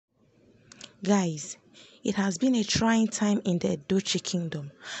Guys, it has been a trying time in the Edochie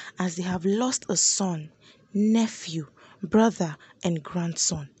kingdom as they have lost a son, nephew, brother, and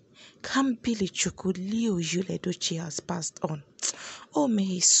grandson. Kambilichukwu Yul Edochie has passed on. Oh, may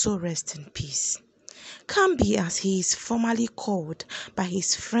his soul rest in peace. Kambi, as he is formally called by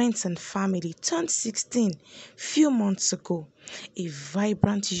his friends and family, turned 16 few months ago. A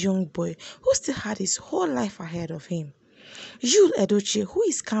vibrant young boy who still had his whole life ahead of him. Yul Edochie, who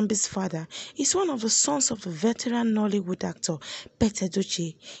is Kambi's father, is one of the sons of the veteran Nollywood actor Pete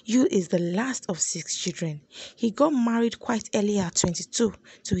Edochie. Yul is the last of 6 children. He got married quite early at 22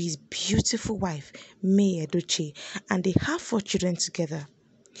 to his beautiful wife, May Edochie, and they have 4 children together.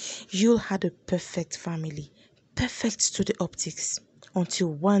 Yul had a perfect family, perfect to the optics,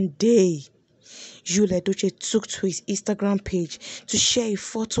 until one day, Yul Edochie took to his Instagram page to share a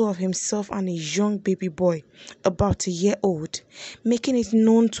photo of himself and a young baby boy, about a year old, making it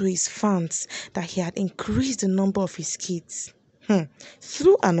known to his fans that he had increased the number of his kids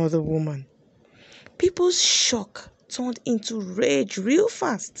through another woman. People's shock turned into rage real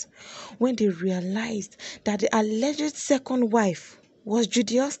fast when they realized that the alleged second wife was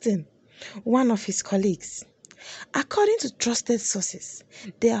Judy Austin, one of his colleagues. According to trusted sources,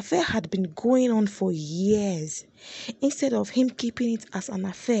 the affair had been going on for years. Instead of him keeping it as an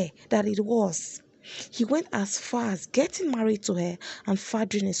affair that it was, he went as far as getting married to her and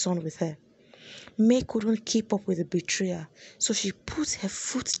fathering a son with her. May couldn't keep up with the betrayal, so she put her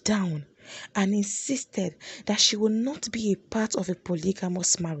foot down and insisted that she would not be a part of a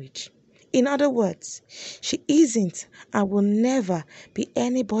polygamous marriage. In other words, she isn't and will never be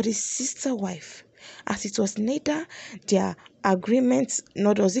anybody's sister wife, as it was neither their agreement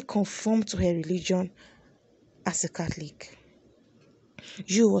nor does it conform to her religion as a Catholic.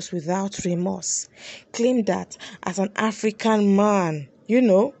 Yul was without remorse, claimed that as an African man,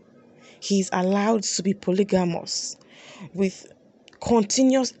 he is allowed to be polygamous. With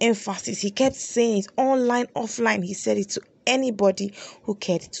continuous emphasis, he kept saying it online, offline. He said it to anybody who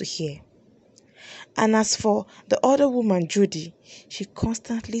cared to hear. And as for the other woman, Judy, she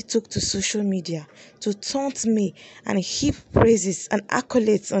constantly took to social media to taunt me and heap praises and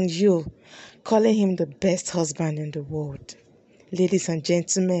accolades on Yul, calling him the best husband in the world. Ladies and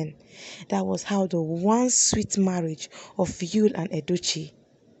gentlemen, that was how the once sweet marriage of Yul and Edochie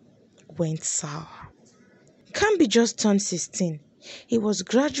went sour. Kambi just turned 16. He was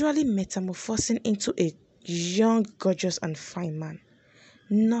gradually metamorphosing into a young, gorgeous and fine man.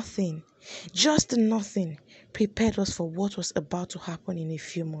 Nothing, just nothing, prepared us for what was about to happen in a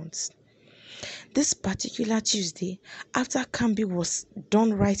few months. This particular Tuesday, after Kambi was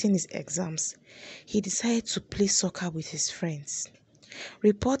done writing his exams, he decided to play soccer with his friends.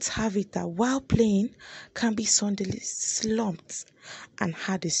 Reports have it that while playing, Kambi suddenly slumped and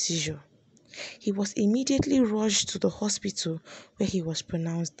had a seizure. He was immediately rushed to the hospital where he was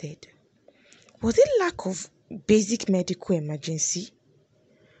pronounced dead. Was it lack of basic medical emergency,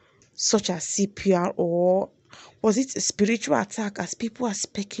 such as CPR, or was it a spiritual attack, as people are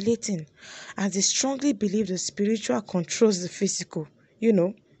speculating, as they strongly believe the spiritual controls the physical,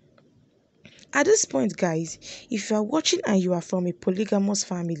 At this point, guys, if you are watching and you are from a polygamous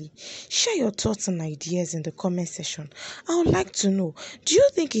family, share your thoughts and ideas in the comment section. I would like to know, do you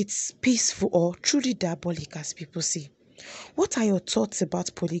think it's peaceful or truly diabolic, as people say? What are your thoughts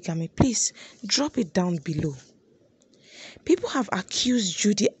about polygamy? Please drop it down below. People have accused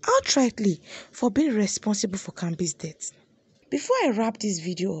Judy outrightly for being responsible for Kambi's death. Before I wrap this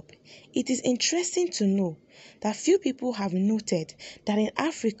video up, it is interesting to know that few people have noted that in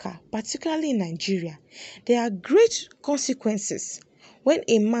Africa, particularly in Nigeria, there are great consequences when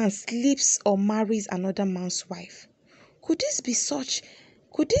a man sleeps or marries another man's wife. Could this be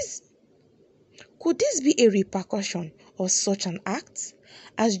a repercussion of such an act,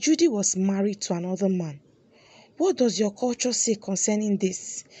 as Judy was married to another man? What does your culture say concerning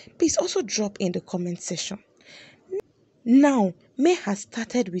this? Please also drop in the comment section. Now, May has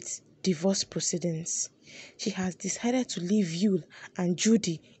started with divorce proceedings. She has decided to leave Yul and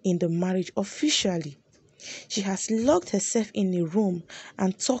Judy in the marriage officially. She has locked herself in a room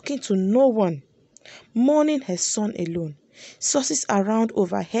and talking to no one, mourning her son alone. Sources around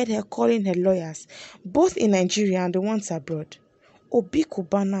overheard her calling her lawyers, both in Nigeria and the ones abroad. Obi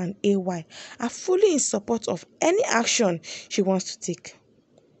Kubana and AY are fully in support of any action she wants to take.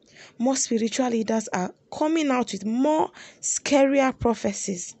 More spiritual leaders are coming out with more scarier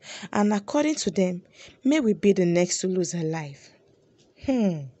prophecies, and according to them, May will be the next to lose her life.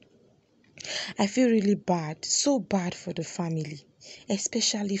 I feel really bad, so bad for the family,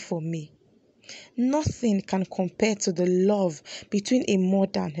 especially for May. Nothing can compare to the love between a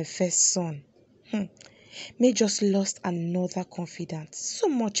mother and her first son. May just lost another confidant. So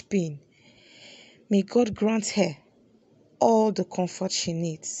much pain. May God grant her all the comfort she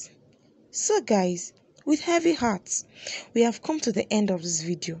needs. So guys, with heavy hearts, we have come to the end of this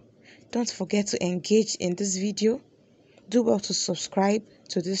video. Don't forget to engage in this video. Do well to subscribe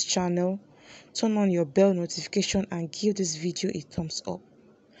to this channel, turn on your bell notification and give this video a thumbs up.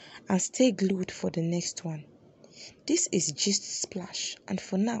 And stay glued for the next one. This is Gist Splash, and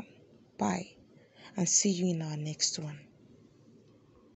for now, bye and see you in our next one.